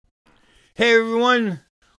Hey everyone,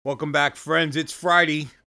 welcome back, friends. It's Friday,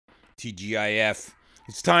 TGIF.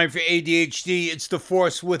 It's time for ADHD. It's the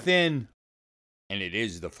force within, and it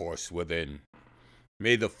is the force within.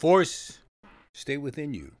 May the force stay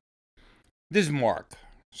within you. This is Mark.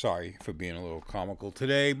 Sorry for being a little comical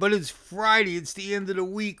today, but it's Friday. It's the end of the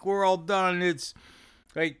week. We're all done. It's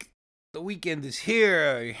like the weekend is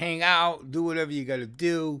here. You hang out, do whatever you got to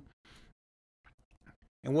do.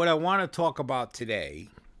 And what I want to talk about today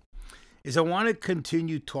is I want to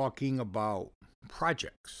continue talking about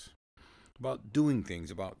projects, about doing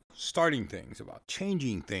things, about starting things, about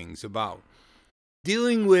changing things, about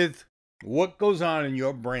dealing with what goes on in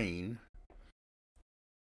your brain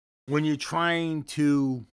when you're trying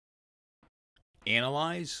to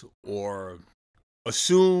analyze or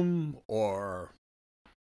assume or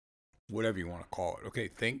whatever you want to call it. Okay,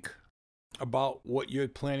 think about what you're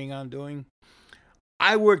planning on doing.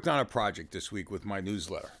 I worked on a project this week with my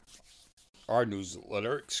newsletter. Our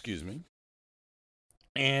newsletter, excuse me.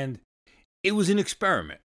 And it was an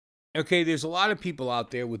experiment. Okay, there's a lot of people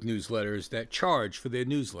out there with newsletters that charge for their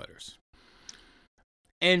newsletters.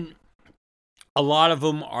 And a lot of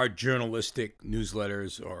them are journalistic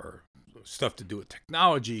newsletters or stuff to do with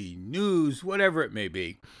technology, news, whatever it may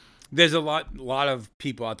be. There's a lot of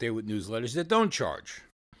people out there with newsletters that don't charge.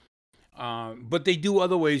 But they do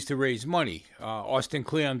other ways to raise money. Austin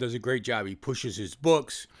Kleon does a great job. He pushes his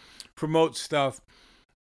books, promotes stuff.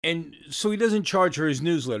 And so he doesn't charge for his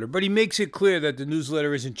newsletter, but he makes it clear that the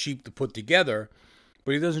newsletter isn't cheap to put together,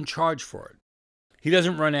 but he doesn't charge for it. He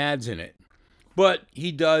doesn't run ads in it, but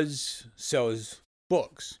he does sell his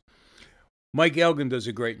books. Mike Elgin does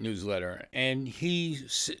a great newsletter, and he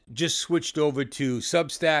just switched over to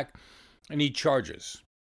Substack, and he charges.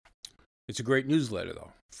 It's a great newsletter,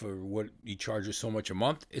 though. For what he charges so much a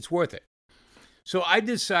month, it's worth it. So I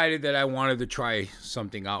decided that I wanted to try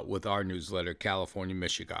something out with our newsletter, California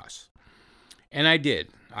Michigas. And I did.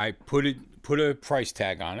 I put a price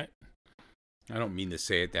tag on it. I don't mean to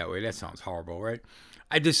say it that way. That sounds horrible, right?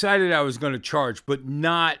 I decided I was going to charge, but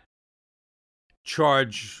not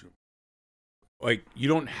charge like you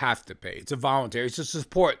don't have to pay. It's a voluntary. It's a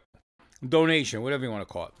support donation, whatever you want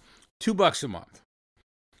to call it. $2 a month.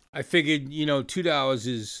 I figured, $2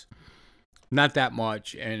 is not that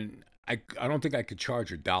much, and I don't think I could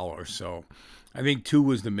charge $1, so I think $2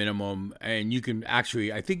 was the minimum, and you can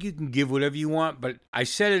actually, I think you can give whatever you want, but I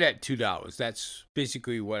set it at $2. That's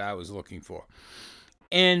basically what I was looking for.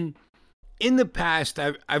 And in the past,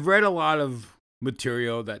 I've read a lot of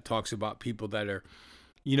material that talks about people that are,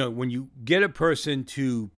 when you get a person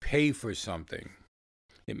to pay for something,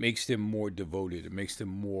 it makes them more devoted. It makes them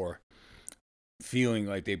more feeling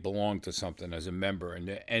like they belong to something as a member,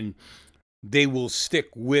 and they will stick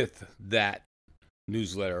with that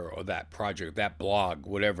newsletter or that project, that blog,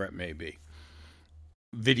 whatever it may be,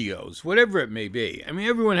 videos, whatever it may be. I mean,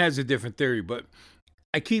 everyone has a different theory, but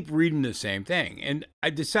I keep reading the same thing. And I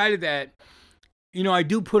decided that, I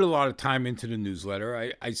do put a lot of time into the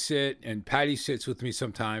newsletter. I sit, and Patty sits with me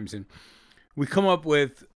sometimes, and we come up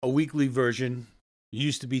with a weekly version. It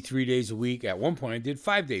used to be 3 days a week. At one point, I did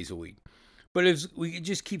 5 days a week. But we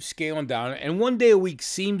just keep scaling down, and 1 day a week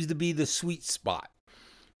seems to be the sweet spot.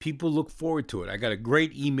 People look forward to it. I got a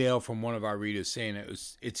great email from one of our readers saying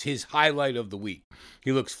it's his highlight of the week.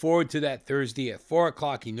 He looks forward to that Thursday at 4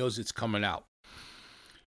 o'clock. He knows it's coming out.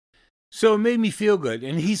 So it made me feel good.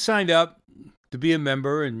 And he signed up to be a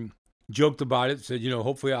member and joked about it. Said,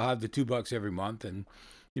 hopefully I'll have the $2 every month. And,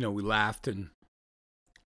 we laughed. And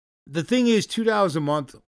the thing is, $2 a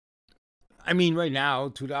month, I mean, right now,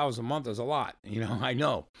 $2 a month is a lot. I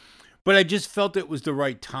know. But I just felt it was the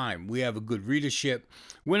right time. We have a good readership.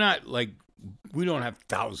 We're not we don't have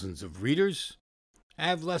thousands of readers. I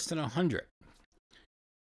have less than 100.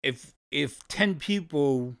 If 10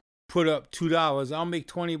 people put up $2, I'll make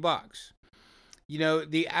 $20.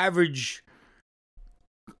 The average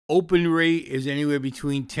open rate is anywhere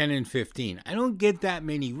between 10 and 15. I don't get that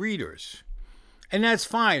many readers. And that's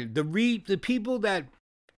fine. The people that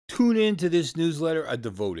tune into this newsletter are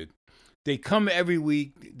devoted. They come every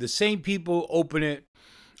week. The same people open it.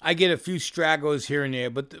 I get a few stragglers here and there,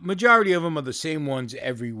 but the majority of them are the same ones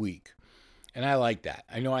every week. And I like that.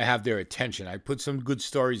 I know I have their attention. I put some good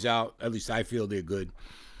stories out. At least I feel they're good.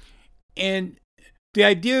 And the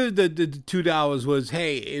idea of the $2 was,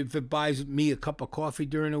 hey, if it buys me a cup of coffee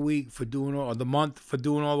during the week or the month for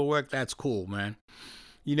doing all the work, that's cool, man.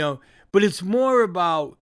 But it's more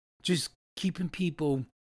about just keeping people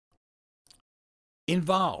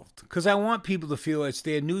involved, because I want people to feel it's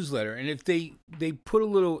their newsletter, and if they put a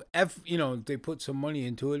little if they put some money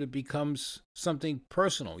into it, it becomes something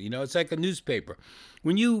personal. It's like a newspaper.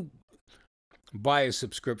 When you buy a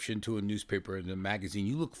subscription to a newspaper and a magazine.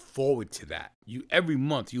 You look forward to that. Every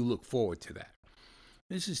month you look forward to that.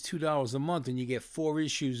 This is $2 a month, and you get 4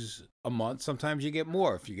 issues a month. Sometimes you get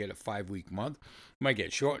more if you get a 5-week month. You might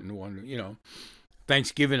get shortened one.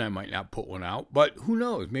 Thanksgiving I might not put one out, but who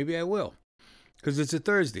knows? Maybe I will, because it's a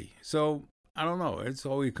Thursday. So I don't know. It's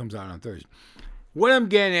always comes out on Thursday. What I'm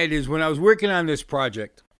getting at is when I was working on this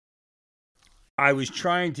project, I was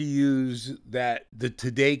trying to use the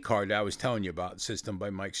Today card that I was telling you about, system by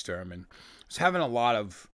Mike Sturman. I was having a lot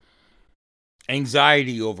of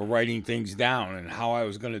anxiety over writing things down and how I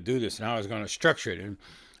was going to do this and how I was going to structure it. And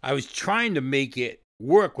I was trying to make it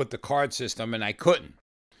work with the card system, and I couldn't.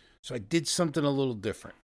 So I did something a little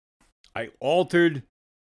different. I altered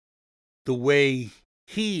the way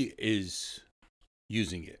he is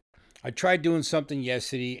using it. I tried doing something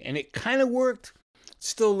yesterday, and it kind of worked.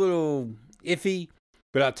 Still a little iffy,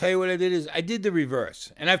 but I'll tell you what I did is I did the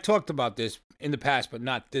reverse. And I've talked about this in the past, but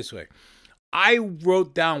not this way. I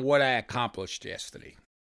wrote down what I accomplished yesterday.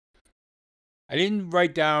 I didn't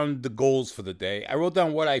write down the goals for the day. I wrote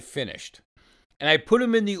down what I finished. And I put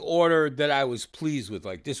them in the order that I was pleased with.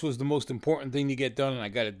 Like, this was the most important thing to get done, and I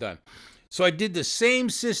got it done. So I did the same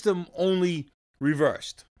system, only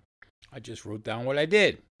reversed. I just wrote down what I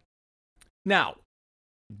did. Now,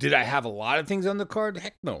 did I have a lot of things on the card?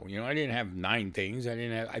 Heck no. I didn't have 9 things.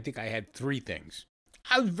 I think I had 3 things.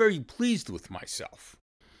 I was very pleased with myself.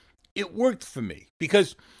 It worked for me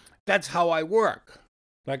because that's how I work.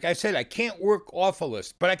 Like I said, I can't work off a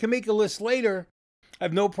list, but I can make a list later. I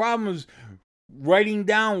have no problems writing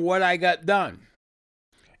down what I got done.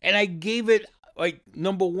 And I gave it, like,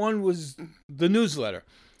 number 1 was the newsletter.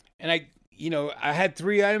 And I had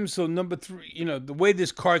 3 items. So number 3, the way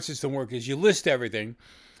this card system works is you list everything.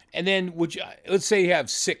 And then, let's say you have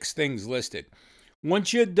 6 things listed.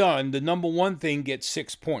 Once you're done, the number 1 thing gets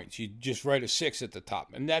 6 points. You just write a 6 at the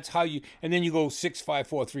top. And that's how and then you go 6, 5,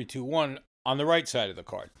 4, 3, 2, 1 on the right side of the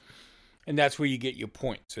card. And that's where you get your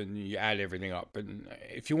points and you add everything up. And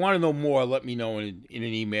if you want to know more, let me know in an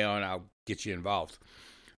email and I'll get you involved.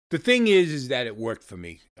 The thing is that it worked for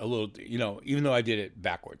me a little, even though I did it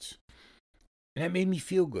backwards. And that made me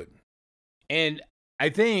feel good. And I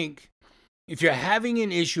think if you're having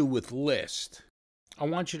an issue with list, I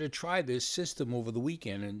want you to try this system over the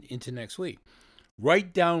weekend and into next week.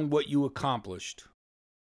 Write down what you accomplished.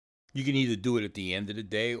 You can either do it at the end of the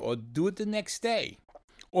day or do it the next day.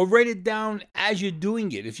 Or write it down as you're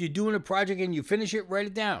doing it. If you're doing a project and you finish it, write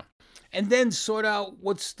it down. And then sort out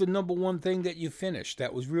what's the number 1 thing that you finished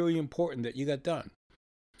that was really important that you got done.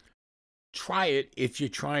 Try it if you're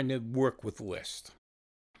trying to work with list.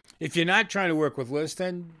 If you're not trying to work with list,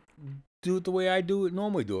 then do it the way I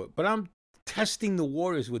normally do it. But I'm testing the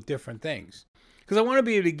waters with different things. Because I want to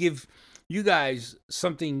be able to give you guys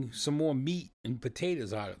some more meat and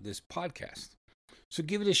potatoes out of this podcast. So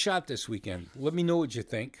give it a shot this weekend. Let me know what you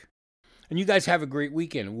think. And you guys have a great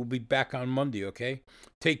weekend. We'll be back on Monday, okay?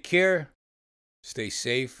 Take care. Stay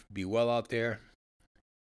safe. Be well out there.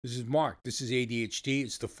 This is Mark. This is ADHD.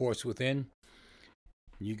 It's the Force Within.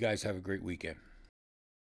 You guys have a great weekend.